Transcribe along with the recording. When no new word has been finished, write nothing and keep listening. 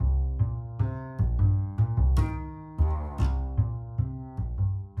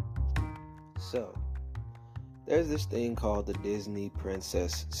So, there's this thing called the Disney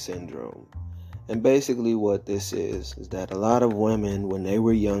Princess Syndrome. And basically what this is that a lot of women, when they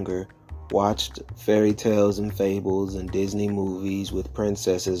were younger, watched fairy tales and fables and Disney movies with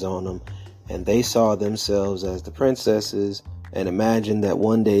princesses on them, and they saw themselves as the princesses and imagined that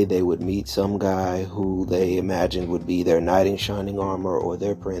one day they would meet some guy who they imagined would be their knight in shining armor or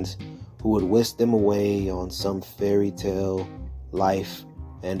their prince, who would whisk them away on some fairy tale life,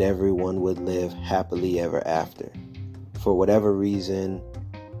 and everyone would live happily ever after. For whatever reason,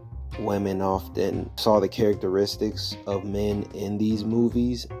 women often saw the characteristics of men in these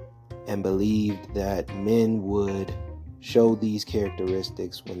movies and believed that men would show these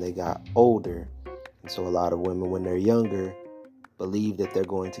characteristics when they got older. And so a lot of women, when they're younger, believe that they're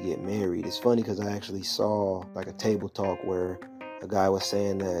going to get married. It's funny because I actually saw like a table talk where a guy was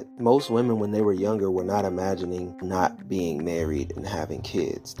saying that most women, when they were younger, were not imagining not being married and having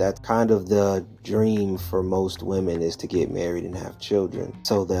kids. That's kind of the dream for most women, is to get married and have children.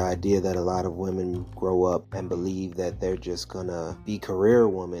 So the idea that a lot of women grow up and believe that they're just gonna be career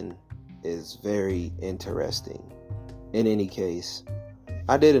women is very interesting. In any case,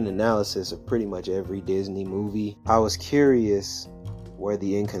 I did an analysis of pretty much every Disney movie. I was curious where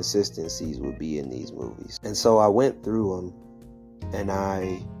the inconsistencies would be in these movies. And so I went through them and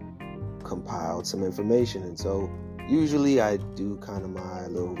I compiled some information. And so usually I do kind of my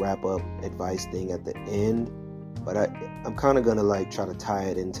little wrap up advice thing at the end, but I'm kind of gonna try to tie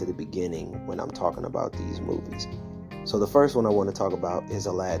it into the beginning when I'm talking about these movies. So the first one I want to talk about is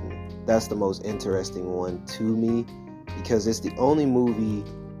Aladdin. That's the most interesting one to me because it's the only movie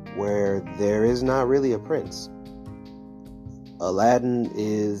where there is not really a prince. Aladdin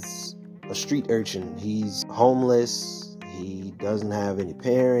is a street urchin. He's homeless. He doesn't have any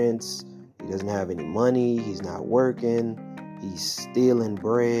parents. He doesn't have any money. He's not working. He's stealing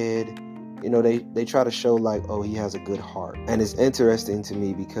bread. You know, they try to show he has a good heart. And it's interesting to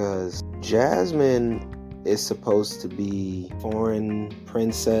me because Jasmine is supposed to be foreign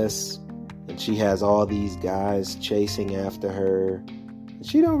princess, and she has all these guys chasing after her, and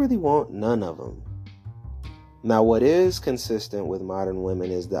she don't really want none of them. Now, what is consistent with modern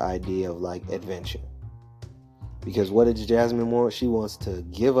women is the idea of adventure. Because what does Jasmine want? She wants to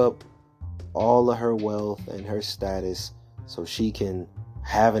give up all of her wealth and her status so she can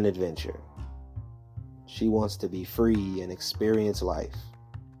have an adventure. She wants to be free and experience life.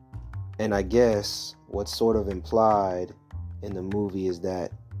 And I guess what's sort of implied in the movie is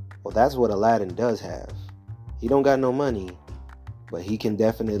that, well, that's what Aladdin does have. He don't got no money, but he can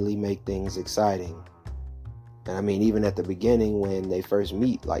definitely make things exciting. And I mean, even at the beginning when they first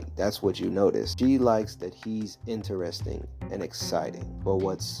meet, that's what you notice. She likes that he's interesting and exciting. But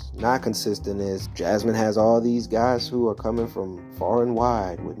what's not consistent is Jasmine has all these guys who are coming from far and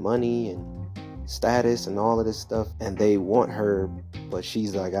wide with money and status and all of this stuff, and they want her, but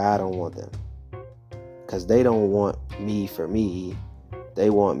she's like, I don't want them. Because they don't want me for me.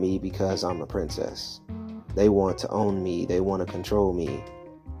 They want me because I'm a princess. They want to own me. They want to control me.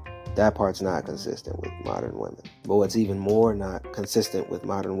 That part's not consistent with modern women. But what's even more not consistent with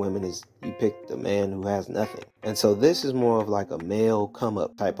modern women is you pick the man who has nothing. And so this is more of a male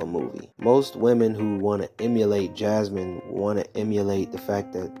come-up type of movie. Most women who want to emulate Jasmine want to emulate the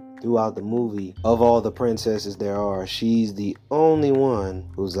fact that throughout the movie, of all the princesses there are, she's the only one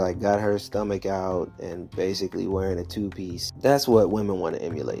who's got her stomach out and basically wearing a two-piece. That's what women want to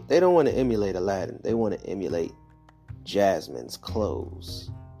emulate. They don't want to emulate Aladdin. They want to emulate Jasmine's clothes,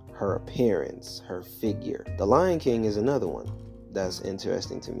 her appearance, her figure. The Lion King is another one that's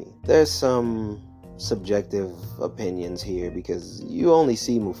interesting to me. There's some subjective opinions here because you only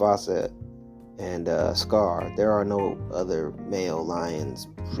see Mufasa and Scar. There are no other male lions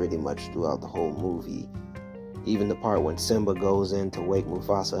pretty much throughout the whole movie. Even the part when Simba goes in to wake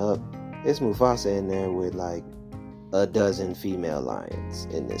Mufasa up, it's Mufasa in there with a dozen female lions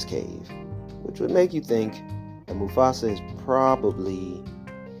in this cave, which would make you think that Mufasa is probably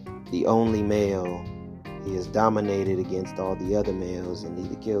the only male. He has dominated against all the other males and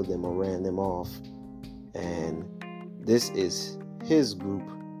either killed them or ran them off. And this is his group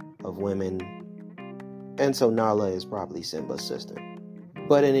of women. And so Nala is probably Simba's sister.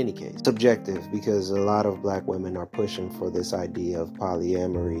 But in any case, subjective, because a lot of black women are pushing for this idea of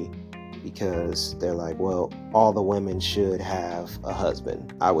polyamory because they're well, all the women should have a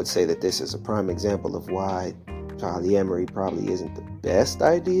husband. I would say that this is a prime example of why polyamory probably isn't the best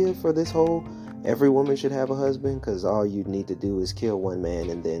idea for this whole every woman should have a husband, because all you need to do is kill one man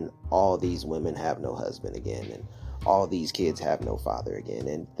and then all these women have no husband again and all these kids have no father again,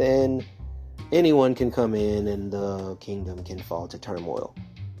 and then anyone can come in and the kingdom can fall to turmoil.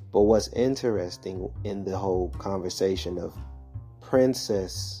 But what's interesting in the whole conversation of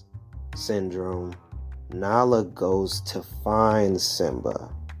princess syndrome, Nala goes to find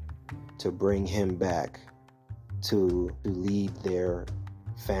Simba to bring him back to lead their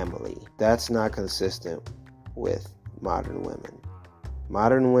family. That's not consistent with modern women.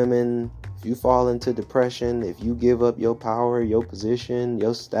 Modern women, if you fall into depression, if you give up your power, your position,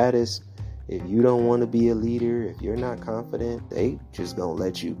 your status, if you don't want to be a leader, if you're not confident, they just gonna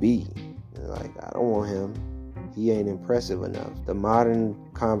let you be. They're like, I don't want him. He ain't impressive enough. The modern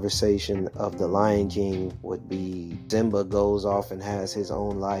conversation of the Lion King would be Simba goes off and has his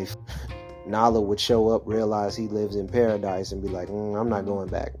own life. Nala would show up, realize he lives in paradise, and be like, I'm not going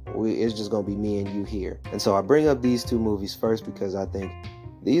back. It's just going to be me and you here. And so I bring up these two movies first because I think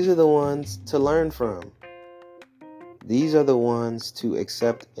these are the ones to learn from. These are the ones to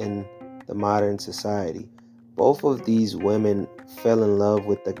accept in the modern society. Both of these women fell in love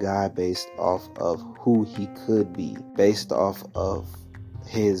with the guy based off of who he could be, based off of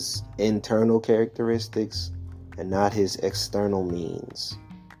his internal characteristics and not his external means.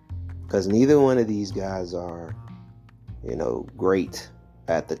 Because neither one of these guys are, great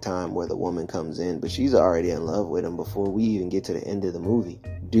at the time where the woman comes in, but she's already in love with him before we even get to the end of the movie.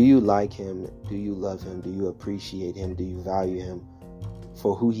 Do you like him? Do you love him? Do you appreciate him? Do you value him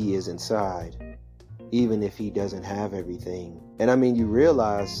for who he is inside, even if he doesn't have everything? And I mean, you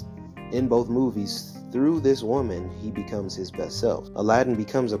realize in both movies, through this woman, he becomes his best self. Aladdin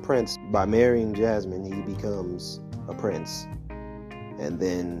becomes a prince. By marrying Jasmine, he becomes a prince. And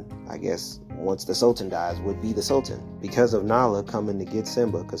then, I guess, once the Sultan dies, would be the Sultan. Because of Nala coming to get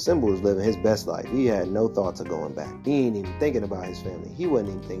Simba, because Simba was living his best life. He had no thoughts of going back. He ain't even thinking about his family. He wasn't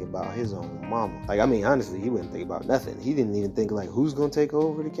even thinking about his own mama. Honestly, he wouldn't think about nothing. He didn't even think, who's going to take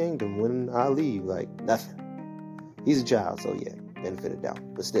over the kingdom when I leave? Nothing. He's a child, so yeah, benefit of doubt.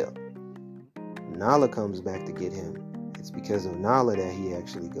 But still, Nala comes back to get him. It's because of Nala that he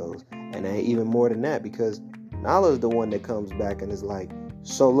actually goes. And even more than that, because Nala is the one that comes back and is like,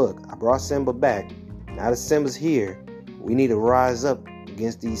 so look, I brought Simba back. Now that Simba's here, we need to rise up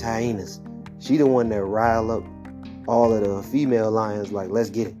against these hyenas. She the one that rile up all of the female lions, like,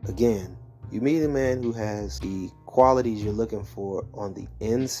 let's get it. Again, you meet a man who has the qualities you're looking for on the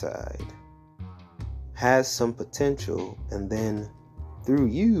inside, has some potential, and then through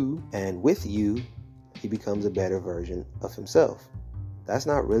you and with you, he becomes a better version of himself. That's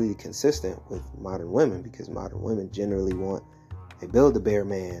not really consistent with modern women, because modern women generally want a Build-A-Bear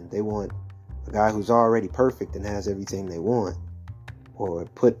man. They want a guy who's already perfect and has everything they want, or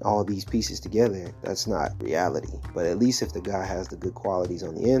put all these pieces together. That's not reality. But at least if the guy has the good qualities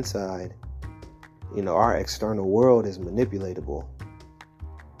on the inside, our external world is manipulatable.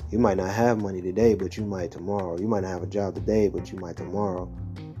 You might not have money today, but you might tomorrow. You might not have a job today, but you might tomorrow.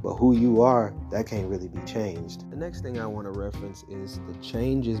 But who you are, that can't really be changed. The next thing I want to reference is the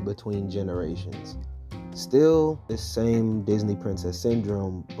changes between generations. Still the same Disney princess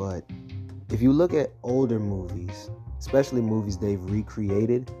syndrome, but if you look at older movies, especially movies they've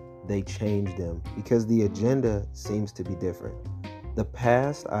recreated, they change them because the agenda seems to be different. The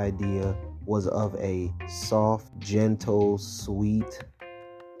past idea was of a soft, gentle, sweet,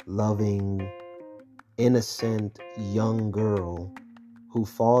 loving, innocent young girl who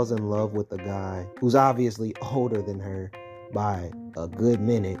falls in love with a guy who's obviously older than her by a good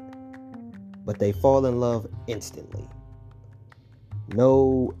minute, but they fall in love instantly.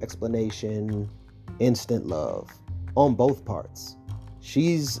 No explanation, instant love on both parts.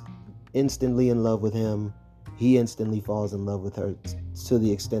 She's instantly in love with him. He instantly falls in love with her to the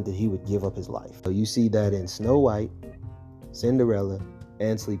extent that he would give up his life. So you see that in Snow White, Cinderella,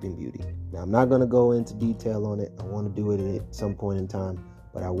 and Sleeping Beauty. Now, I'm not going to go into detail on it. I want to do it at some point in time.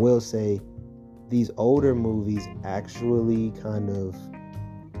 But I will say these older movies actually kind of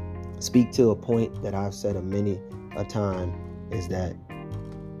speak to a point that I've said many a time, is that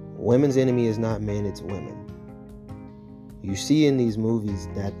women's enemy is not men, it's women. You see in these movies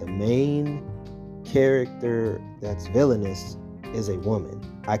that the main character that's villainous is a woman.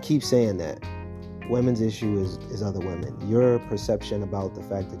 I keep saying that. Women's issue is other women. Your perception about the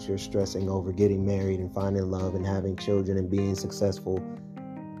fact that you're stressing over getting married and finding love and having children and being successful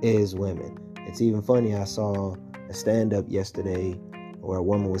is women. It's even funny, I saw a stand-up yesterday where a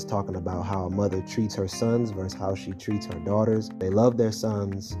woman was talking about how a mother treats her sons versus how she treats her daughters. They love their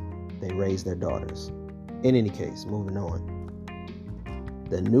sons, they raise their daughters. In any case, moving on.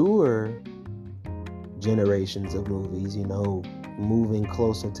 The newer generations of movies, moving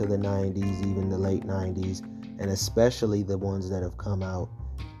closer to the 90s, even the late 90s, and especially the ones that have come out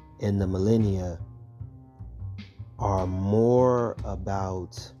in the millennia, are more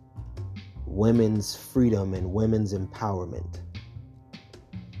about women's freedom and women's empowerment.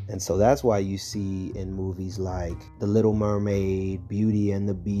 And so that's why you see in movies like The Little Mermaid, Beauty and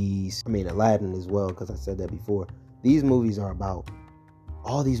the Beast, Aladdin as well, because I said that before. These movies are about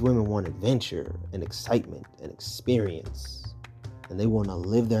all these women want adventure and excitement and experience, and they want to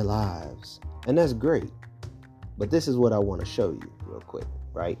live their lives. And that's great. But this is what I want to show you real quick,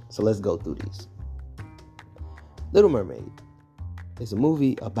 right? So let's go through these. Little Mermaid is a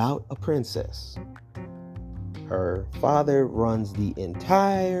movie about a princess. Her father runs the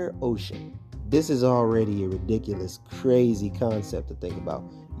entire ocean. This is already a ridiculous, crazy concept to think about.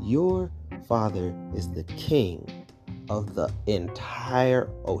 Your father is the king of the entire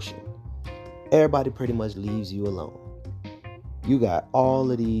ocean. Everybody pretty much leaves you alone. You got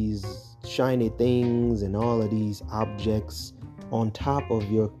all of these shiny things and all of these objects on top of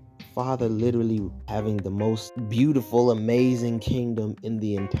your father literally having the most beautiful, amazing kingdom in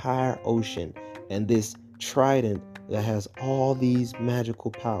the entire ocean, and this trident that has all these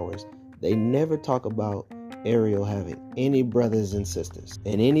magical powers. They never talk about Ariel having any brothers and sisters.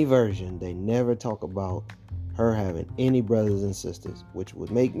 In any version, they never talk about her having any brothers and sisters, which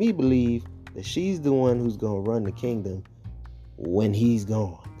would make me believe that she's the one who's going to run the kingdom when he's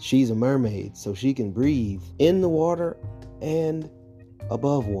gone. She's a mermaid, so she can breathe in the water and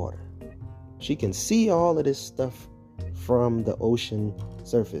above water. She can see all of this stuff from the ocean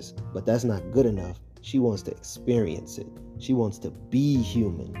surface, but that's not good enough. She wants to experience it. She wants to be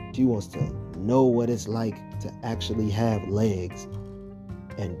human. She wants to know what it's like to actually have legs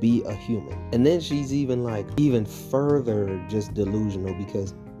and be a human. And then she's even further just delusional,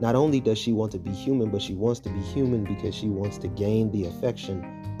 because not only does she want to be human, but she wants to be human because she wants to gain the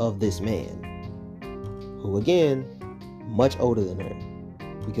affection of this man, who again, much older than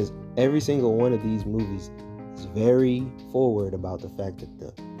her. Because every single one of these movies is very forward about the fact that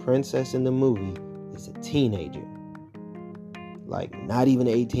the princess in the movie is a teenager, like not even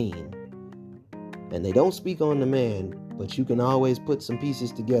 18. And they don't speak on the man, but you can always put some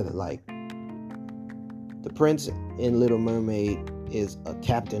pieces together. Like, the prince in Little Mermaid is a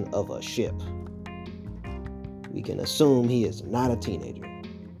captain of a ship. We can assume he is not a teenager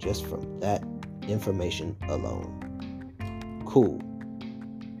just from that information alone. Cool.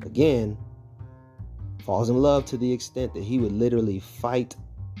 Again, falls in love to the extent that he would literally fight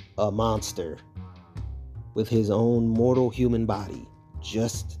a monster with his own mortal human body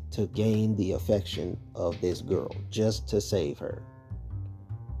just to gain the affection of this girl, just to save her.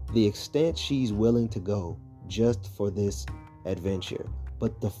 The extent she's willing to go just for this adventure.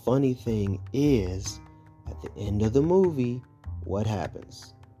 But the funny thing is, at the end of the movie, what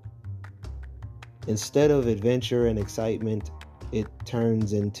happens? Instead of adventure and excitement, it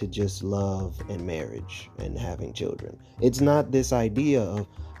turns into just love and marriage and having children. It's not this idea of,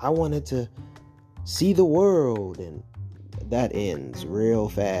 I wanted to see the world, and that ends real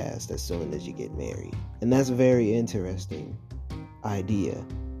fast as soon as you get married. And that's a very interesting idea.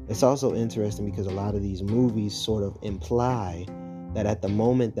 It's also interesting because a lot of these movies sort of imply that at the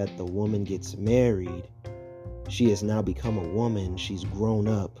moment that the woman gets married, she has now become a woman, she's grown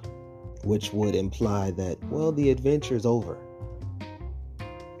up, which would imply that, well, the adventure is over.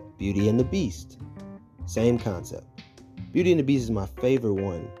 Beauty and the Beast, same concept. Beauty and the Beast is my favorite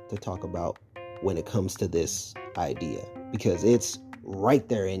one to talk about when it comes to this idea, because it's right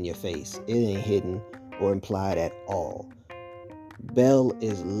there in your face. It ain't hidden or implied at all. Belle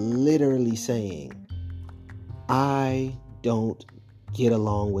is literally saying, I don't get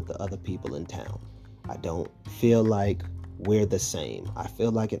along with the other people in town. I don't feel like we're the same. I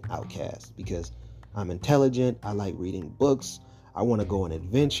feel like an outcast because I'm intelligent. I like reading books. I want to go on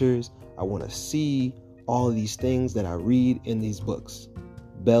adventures. I want to see all of these things that I read in these books.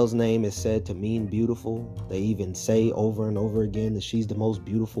 Belle's name is said to mean beautiful. They even say over and over again that she's the most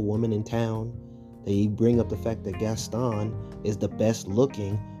beautiful woman in town. They bring up the fact that Gaston is the best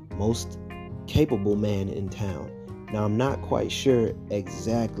looking, most capable man in town. Now, I'm not quite sure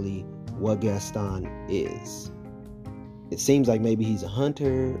exactly what Gaston is. It seems like maybe he's a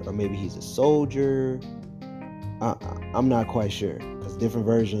hunter or maybe he's a soldier. I'm not quite sure, because different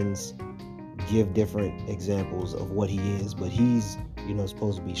versions give different examples of what he is. But he's,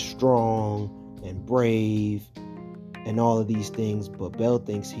 supposed to be strong and brave and all of these things. But Belle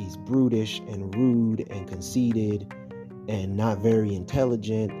thinks he's brutish and rude and conceited and not very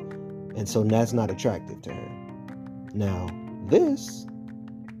intelligent. And so that's not attractive to her. Now, this,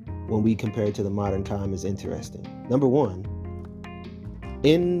 when we compare it to the modern time, is interesting. Number one,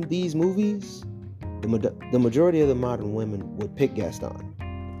 in these movies, the majority of the modern women would pick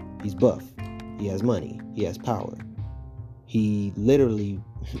Gaston. He's buff. He has money. He has power. He literally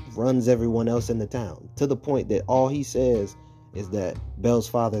runs everyone else in the town, to the point that all he says is that Belle's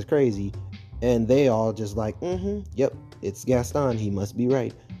father is crazy, and they all just like, yep, it's Gaston, he must be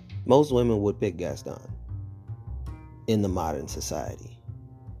right. Most women would pick Gaston in the modern society,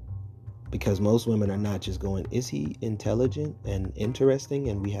 because most women are not just going, is he intelligent and interesting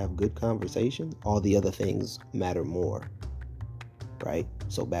and we have good conversation? All the other things matter more, right?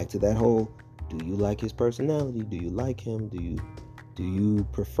 So back to that whole, do you like his personality? Do you like him? Do you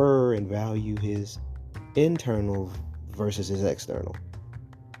prefer and value his internal versus his external?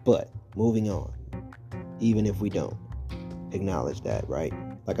 But moving on, even if we don't acknowledge that, right?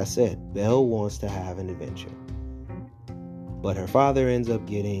 Like I said, Belle wants to have an adventure, but her father ends up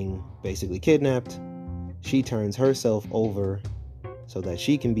getting basically kidnapped. She turns herself over so that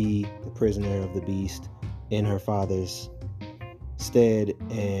she can be the prisoner of the beast in her father's stead.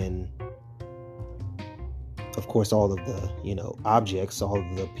 And of course, all of the, objects, all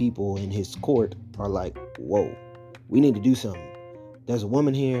of the people in his court are like, whoa, we need to do something. There's a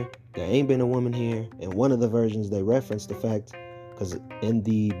woman here. There ain't been a woman here. In one of the versions, they reference the fact, because in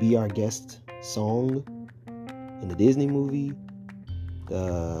the Be Our Guest song in the Disney movie,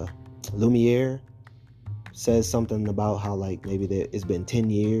 the Lumiere says something about how, like, maybe it's been 10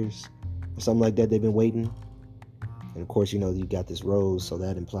 years or something like that they've been waiting. And of course, you got this rose, so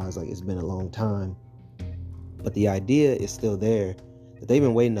that implies like it's been a long time. But the idea is still there, that they've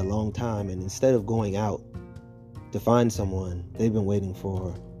been waiting a long time, and instead of going out to find someone, they've been waiting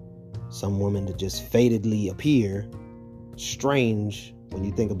for some woman to just fatedly appear. Strange when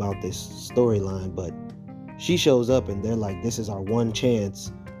you think about this storyline, but she shows up and they're like, this is our one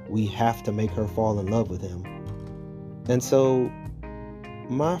chance. We have to make her fall in love with him. And so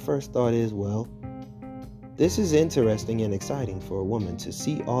my first thought is, well, this is interesting and exciting for a woman to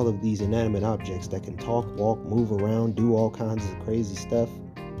see all of these inanimate objects that can talk, walk, move around, do all kinds of crazy stuff.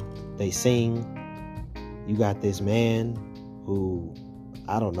 They sing. You got this man who,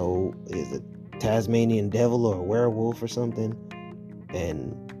 I don't know, is a Tasmanian devil or a werewolf or something.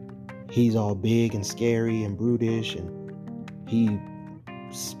 And he's all big and scary and brutish, and he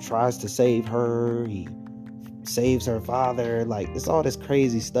tries to save her. He saves her father. Like, it's all this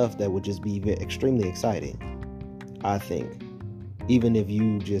crazy stuff that would just be extremely exciting, I think, even if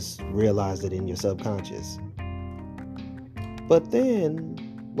you just realize it in your subconscious. But then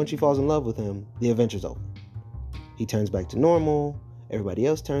when she falls in love with him, the adventure's over. He turns back to normal. Everybody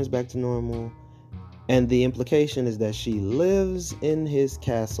else turns back to normal. And the implication is that she lives in his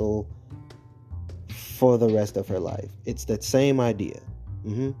castle for the rest of her life. It's that same idea.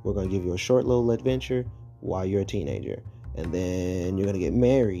 We're going to give you a short little adventure while you're a teenager. And then you're going to get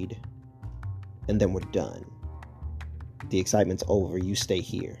married. And then we're done. The excitement's over. You stay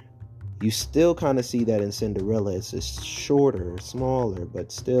here. You still kind of see that in Cinderella. It's just shorter, smaller,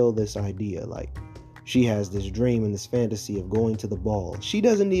 but still this idea. Like, she has this dream and this fantasy of going to the ball. She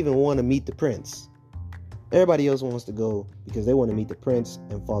doesn't even want to meet the prince. Everybody else wants to go because they want to meet the prince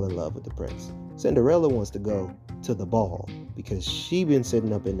and fall in love with the prince. Cinderella wants to go to the ball because she's been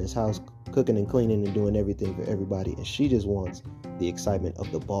sitting up in this house cooking and cleaning and doing everything for everybody, and she just wants the excitement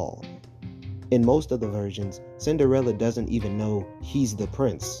of the ball. In most of the versions, Cinderella doesn't even know he's the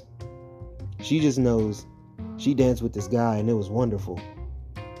prince. She just knows she danced with this guy and it was wonderful.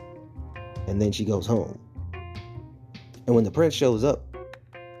 And then she goes home. And when the prince shows up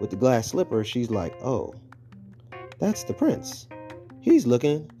with the glass slipper, she's like, oh, that's the prince. He's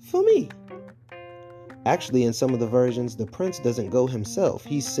looking for me. Actually, in some of the versions, the prince doesn't go himself.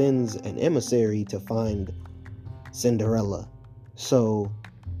 He sends an emissary to find Cinderella. So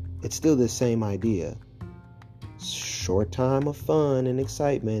it's still the same idea. Short time of fun and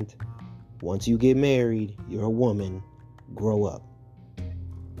excitement. Once you get married, you're a woman. Grow up.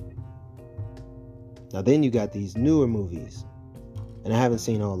 Now then you got these newer movies, and I haven't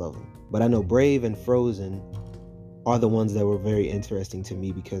seen all of them, but I know Brave and Frozen are the ones that were very interesting to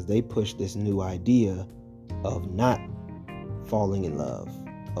me because they pushed this new idea of not falling in love,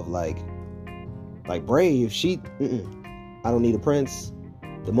 of like Brave, I don't need a prince.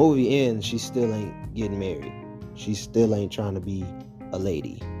 The movie ends, she still ain't getting married. She still ain't trying to be a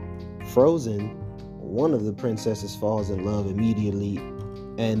lady. Frozen, one of the princesses falls in love immediately,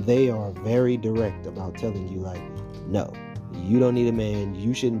 and they are very direct about telling you, like, no, you don't need a man.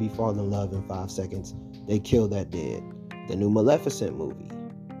 You shouldn't be falling in love in 5 seconds. They kill that dead. The new Maleficent movie,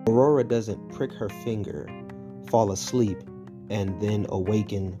 Aurora doesn't prick her finger, fall asleep, and then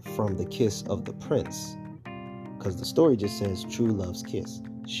awaken from the kiss of the prince. Because the story just says true love's kiss.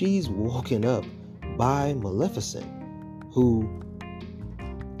 She's woken up by Maleficent, who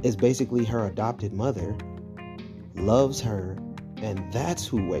is basically her adopted mother, loves her, And that's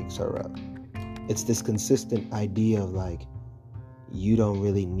who wakes her up. It's this consistent idea of like, you don't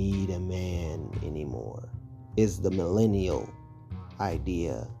really need a man anymore. Is the millennial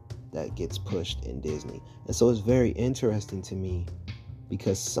idea that gets pushed in Disney. And so it's very interesting to me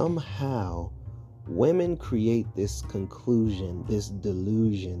because somehow women create this conclusion, this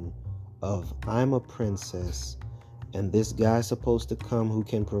delusion of I'm a princess and this guy's supposed to come who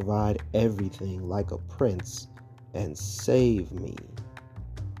can provide everything like a prince and save me.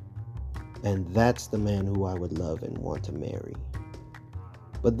 And that's the man who I would love and want to marry.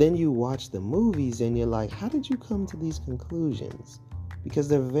 But then you watch the movies and you're like, how did you come to these conclusions? Because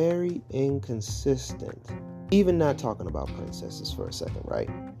they're very inconsistent. Even not talking about princesses for a second, right?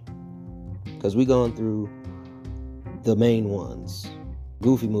 Because we're going through the main ones.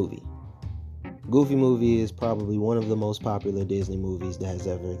 Goofy movie. Goofy movie is probably one of the most popular Disney movies that has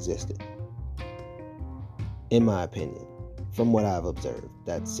ever existed. In my opinion, from what I've observed,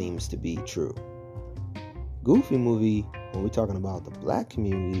 that seems to be true. Goofy movie, when we're talking about the black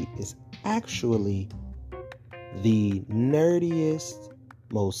community, is actually the nerdiest,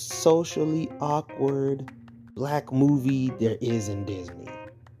 most socially awkward black movie there is in Disney.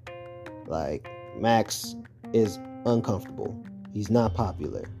 Like, Max is uncomfortable. He's not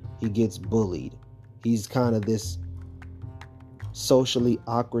popular. He gets bullied. He's kind of this socially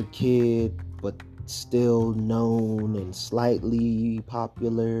awkward kid, but still known and slightly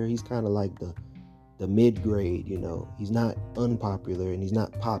popular. He's kind of like the mid-grade, you know. He's not unpopular and he's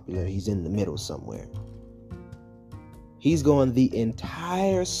not popular. He's in the middle somewhere. He's gone the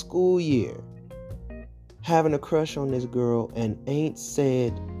entire school year having a crush on this girl and ain't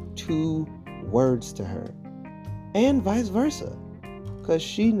said 2 words to her. And vice versa. Because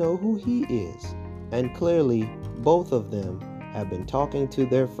she know who he is. And clearly, both of them have been talking to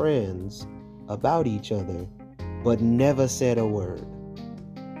their friends about each other, but never said a word.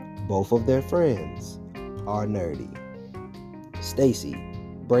 Both of their friends are nerdy. Stacy,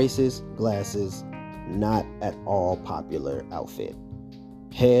 braces, glasses, not at all popular outfit.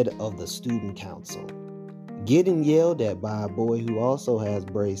 Head of the student council. Getting yelled at by a boy who also has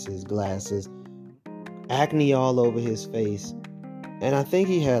braces, glasses, acne all over his face, and I think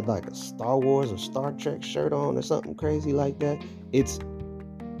he had like a Star Wars or Star Trek shirt on or something crazy like that. It's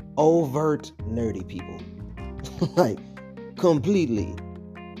overt nerdy people. Like, completely.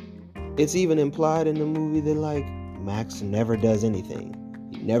 It's even implied in the movie that like Max never does anything.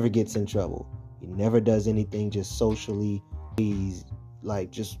 He never gets in trouble. He never does anything just socially. He's like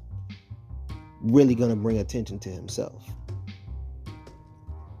just really gonna bring attention to himself.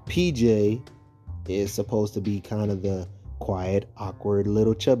 PJ is supposed to be kind of the quiet, awkward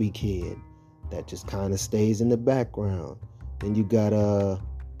little chubby kid that just kind of stays in the background. Then you got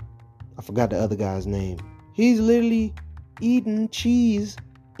I forgot the other guy's name. He's literally eating cheese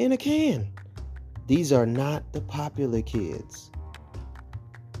in a can. These are not the popular kids.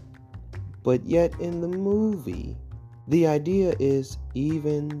 But yet in the movie, the idea is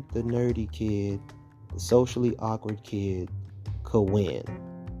even the nerdy kid, the socially awkward kid, could win.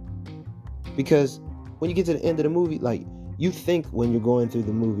 Because when you get to the end of the movie, like, you think when you're going through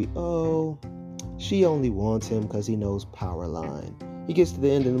the movie, oh, she only wants him because he knows Powerline. He gets to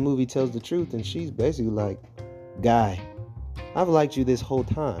the end of the movie, tells the truth, and she's basically like, guy, I've liked you this whole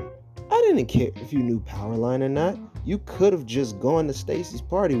time. I didn't care if you knew Powerline or not. You could have just gone to Stacy's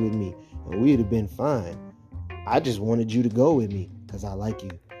party with me, and we'd have been fine. I just wanted you to go with me because I like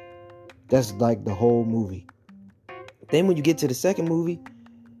you. That's like the whole movie. Then when you get to the second movie,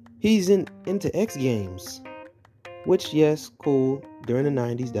 he's into X Games. Which, yes, cool. During the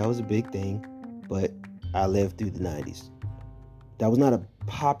 90s, that was a big thing. But I lived through the 90s. That was not a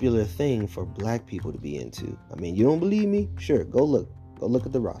popular thing for black people to be into. I mean, you don't believe me? Sure, go look. Go look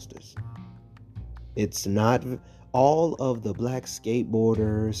at the rosters. It's not all of the black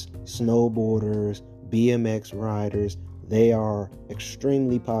skateboarders, snowboarders, BMX riders. They are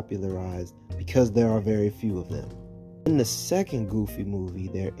extremely popularized because there are very few of them. In the second Goofy movie,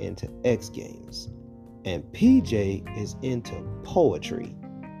 they're into X Games. And PJ is into poetry.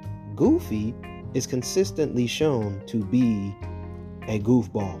 Goofy is consistently shown to be a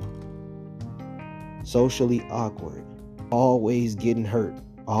goofball. Socially awkward. Always getting hurt.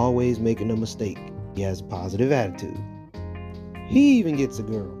 Always making a mistake. He has a positive attitude. He even gets a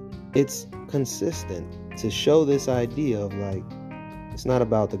girl. It's consistent to show this idea of like, it's not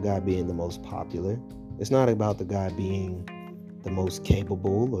about the guy being the most popular. It's not about the guy being the most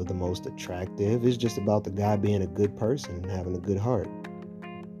capable or the most attractive. It's just about the guy being a good person and having a good heart.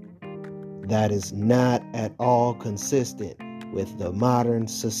 That is not at all consistent with the modern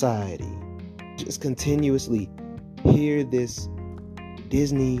society. Just continuously hear this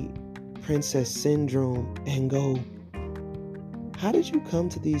Disney princess syndrome and go, how did you come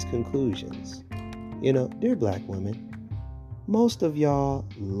to these conclusions? You know, dear black women, most of y'all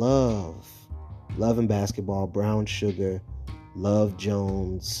love and Basketball, Brown Sugar, Love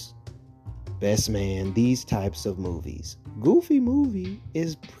Jones, Best Man, these types of movies. Goofy movie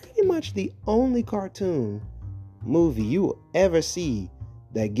is pretty much the only cartoon movie you will ever see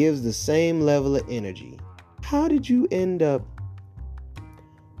that gives the same level of energy. How did you end up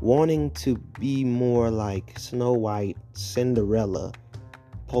wanting to be more like Snow White, Cinderella,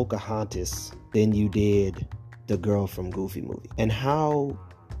 Pocahontas than you did the girl from Goofy movie? And how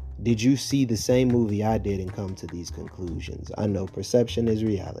did you see the same movie I did and come to these conclusions? I know perception is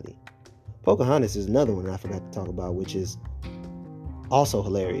reality. Pocahontas is another one I forgot to talk about, which is also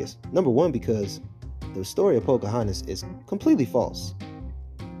hilarious. Number one, because the story of Pocahontas is completely false.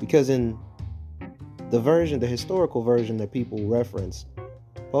 Because in the historical version that people reference,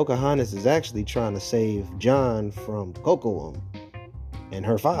 Pocahontas is actually trying to save John from Kocoum and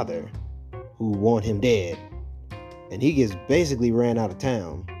her father, who want him dead. And he gets basically ran out of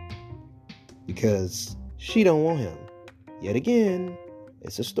town because she don't want him. Yet again,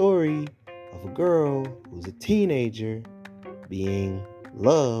 it's a story of a girl who's a teenager being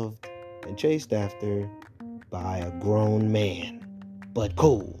loved and chased after by a grown man. But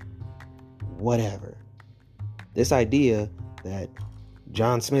cool. Whatever. This idea that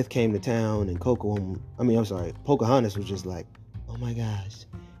John Smith came to town and Pocahontas was just like, oh my gosh,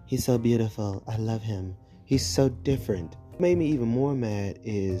 he's so beautiful. I love him. He's so different. What made me even more mad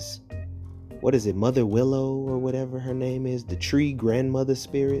is, Mother Willow or whatever her name is, the tree grandmother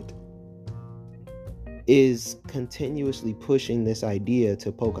spirit, is continuously pushing this idea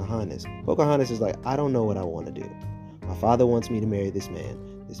to Pocahontas. Pocahontas is like, I don't know what I want to do. My father wants me to marry this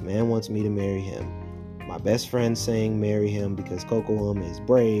man. This man wants me to marry him. My best friend's saying marry him because Kocoum is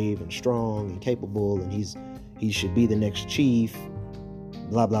brave and strong and capable and he should be the next chief.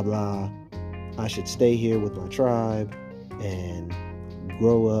 Blah, blah, blah. I should stay here with my tribe and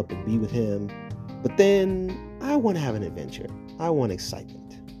grow up and be with him. But then I want to have an adventure. I want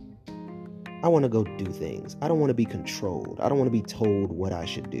excitement. I want to go do things. I don't want to be controlled. I don't want to be told what I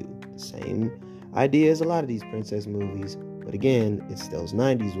should do. The same idea as a lot of these princess movies. But again, it's those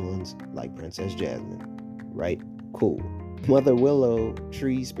 90s ones like Princess Jasmine. Right? Cool. Mother Willow,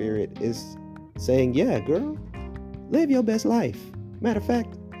 tree spirit, is saying, yeah, girl, live your best life. Matter of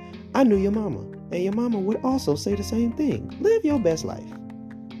fact, I knew your mama. And your mama would also say the same thing. Live your best life.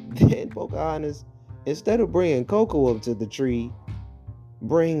 Then Pocahontas, instead of bringing Coco up to the tree,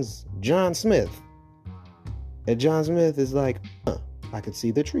 brings John Smith. And John Smith is like, I could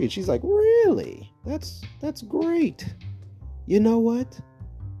see the tree. And she's like, really? That's great. You know what?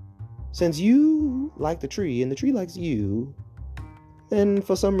 Since you like the tree and the tree likes you, and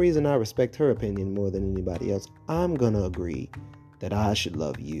for some reason I respect her opinion more than anybody else, I'm gonna agree that I should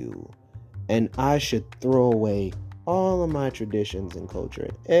love you. And I should throw away all of my traditions and culture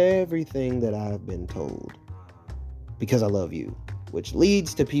and everything that I've been told because I love you, which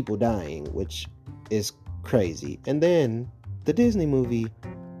leads to people dying, which is crazy. And then the Disney movie,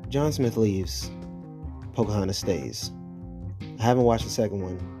 John Smith leaves, Pocahontas stays. I haven't watched the second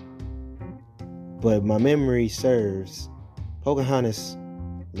one, but my memory serves, Pocahontas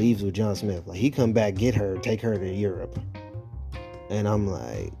leaves with John Smith. Like, he come back, get her, take her to Europe. And I'm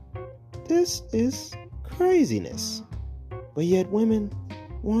like, this is craziness. But yet women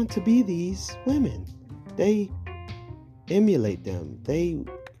want to be these women. They emulate them. They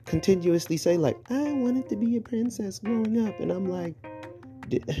continuously say, like, I wanted to be a princess growing up. And I'm like,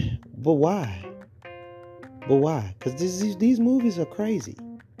 but why? But why? Because these movies are crazy.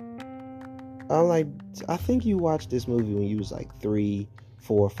 I'm like, I think you watched this movie when you was like 3,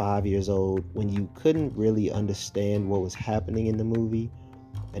 4, 5 years old, when you couldn't really understand what was happening in the movie.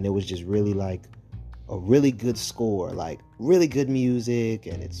 And it was just really like a really good score, like really good music,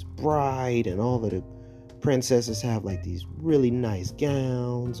 and it's bright, and all of the princesses have like these really nice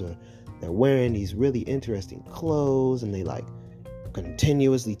gowns, or they're wearing these really interesting clothes, and they like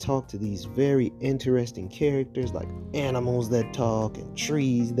continuously talk to these very interesting characters, like animals that talk and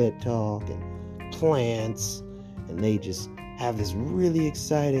trees that talk and plants, and they just have this really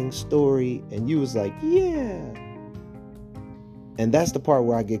exciting story. And you was like, yeah. And that's the part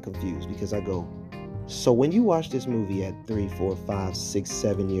where I get confused, because I go, so when you watch this movie at 3, 4, 5, 6,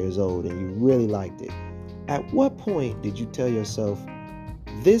 7 years old and you really liked it, at what point did you tell yourself,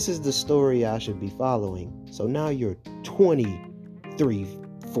 this is the story I should be following? So now you're 23,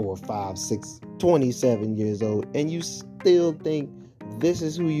 4, 5, 6, 27 years old, and you still think this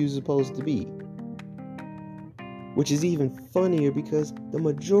is who you're supposed to be. which is even funnier because the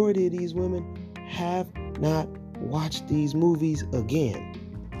majority of these women have not watched these movies again.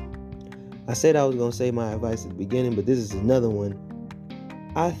 I said I was going to say my advice at the beginning, but this is another one.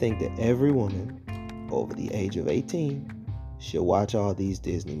 I think that every woman over the age of 18 should watch all these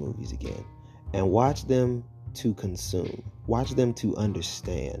Disney movies again and watch them to consume, watch them to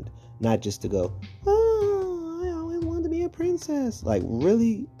understand, not just to go, oh, I always wanted to be a princess. Like,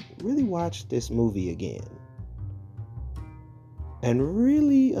 really watch this movie again and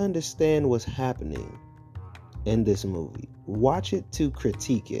really understand what's happening in this movie. Watch it to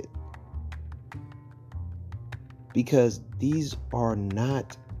critique it, because these are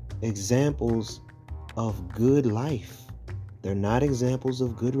not examples of good life. They're not examples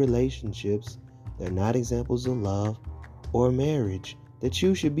of good relationships. They're not examples of love or marriage that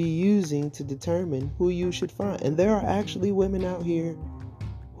you should be using to determine who you should find. And there are actually women out here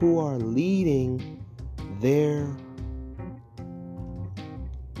who are leading their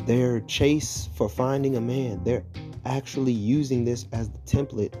chase for finding a man. They're actually using this as the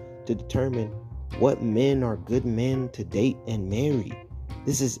template to determine what men are good men to date and marry.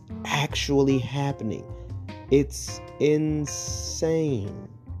 This is actually happening. It's insane.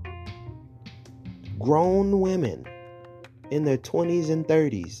 Grown women in their 20s and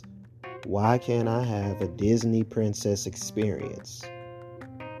 30s. Why can't I have a Disney princess experience?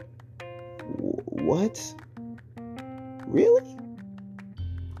 What? Really?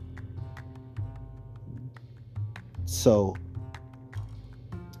 So,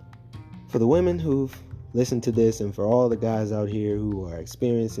 for the women who've listened to this and for all the guys out here who are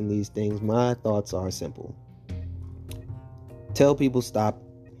experiencing these things, my thoughts are simple. Tell people stop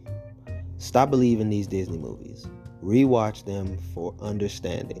believing these Disney movies. Rewatch them for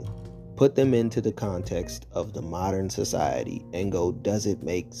understanding. Put them into the context of the modern society and go, does it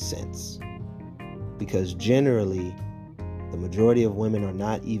make sense? Because generally, the majority of women are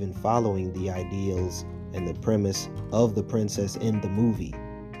not even following the ideals and the premise of the princess in the movie,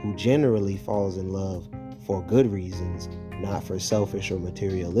 who generally falls in love for good reasons, not for selfish or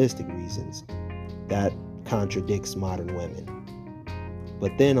materialistic reasons. That contradicts modern women.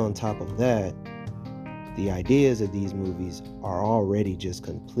 But then on top of that, the ideas of these movies are already just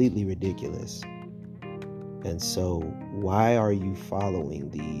completely ridiculous. And so why are you following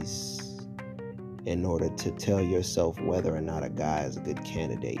these in order to tell yourself whether or not a guy is a good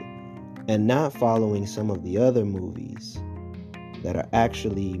candidate, and not following some of the other movies that are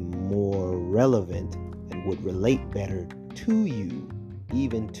actually more relevant and would relate better to you,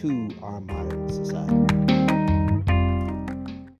 even to our modern society?